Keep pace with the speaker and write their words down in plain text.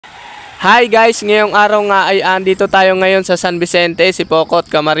Hi guys, ngayong araw nga ay andito tayo ngayon sa San Vicente, Sipocot,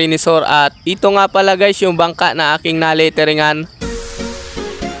 Camarines Sur. At ito nga pala guys yung bangka na aking naletteringan.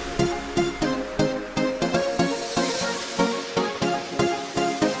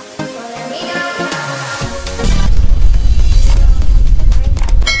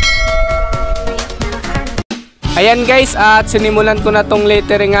 Ayan guys, at sinimulan ko na tong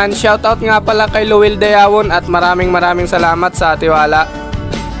letteringan. Shoutout nga pala kay Luwil Dayawon at maraming salamat sa tiwala.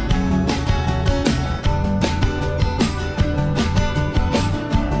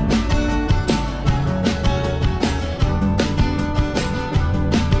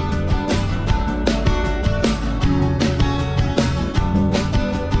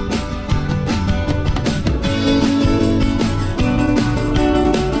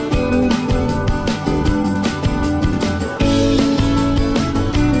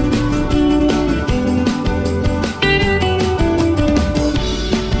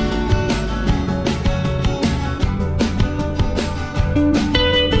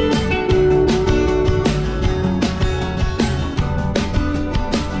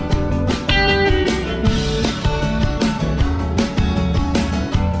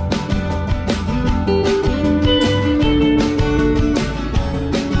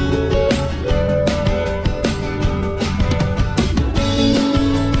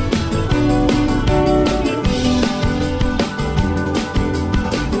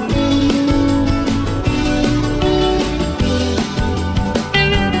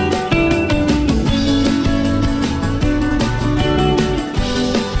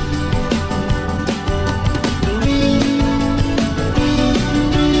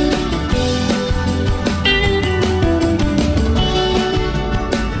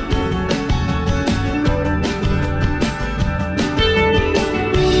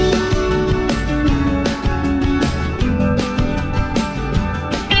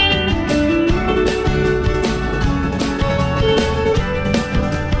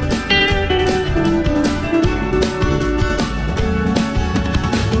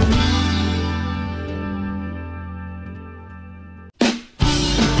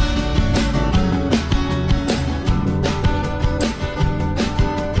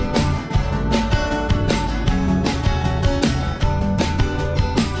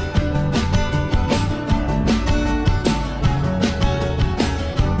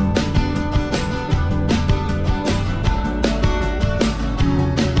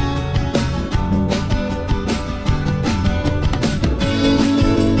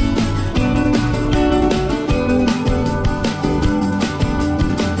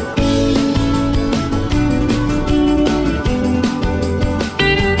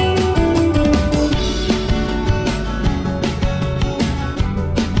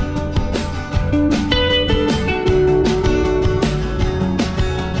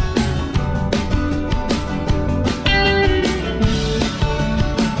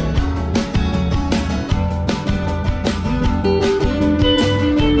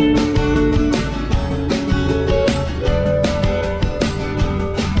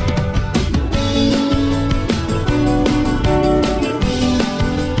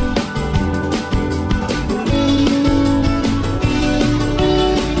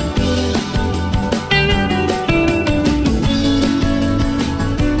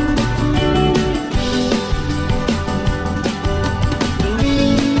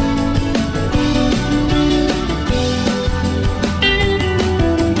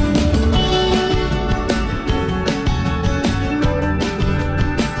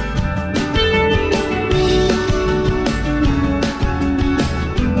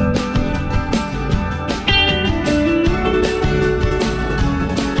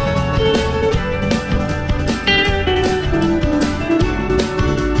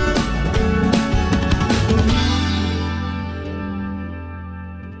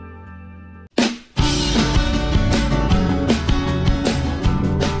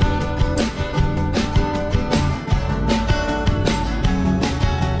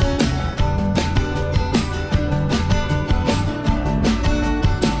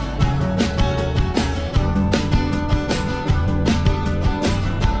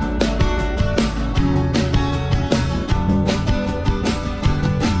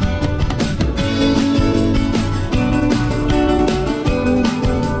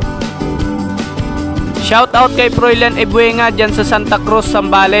 Shoutout kay Froilan Ebuenga dyan sa Santa Cruz,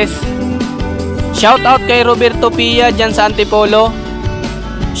 Zambales. Shoutout kay Roberto Pia dyan sa Antipolo.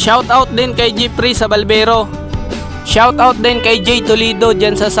 Shoutout din kay Jeffrey sa Balbero. Shoutout din kay Jay Toledo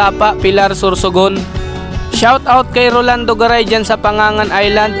dyan sa Sapa, Pilar, Sorsogon. Shoutout kay Rolando Garay dyan sa Pangalan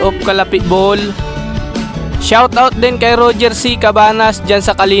Island of Kalapit, Bohol. Shoutout din kay Roger C. Cabanas dyan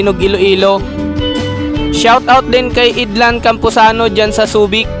sa Kalinog, Iloilo. Shoutout din kay Idlan Campusano dyan sa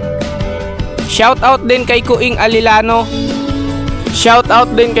Subic. Shoutout din kay Kuing Alilano.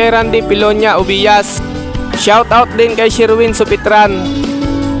 Shoutout din kay Randy Pilonya Ubias. Shoutout din kay Sherwin Supitran.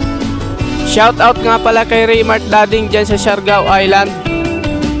 Shoutout nga pala kay Raymart Dading dyan sa Siargao Island.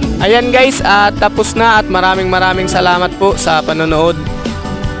 Ayan guys, tapos na at maraming salamat po sa panonood.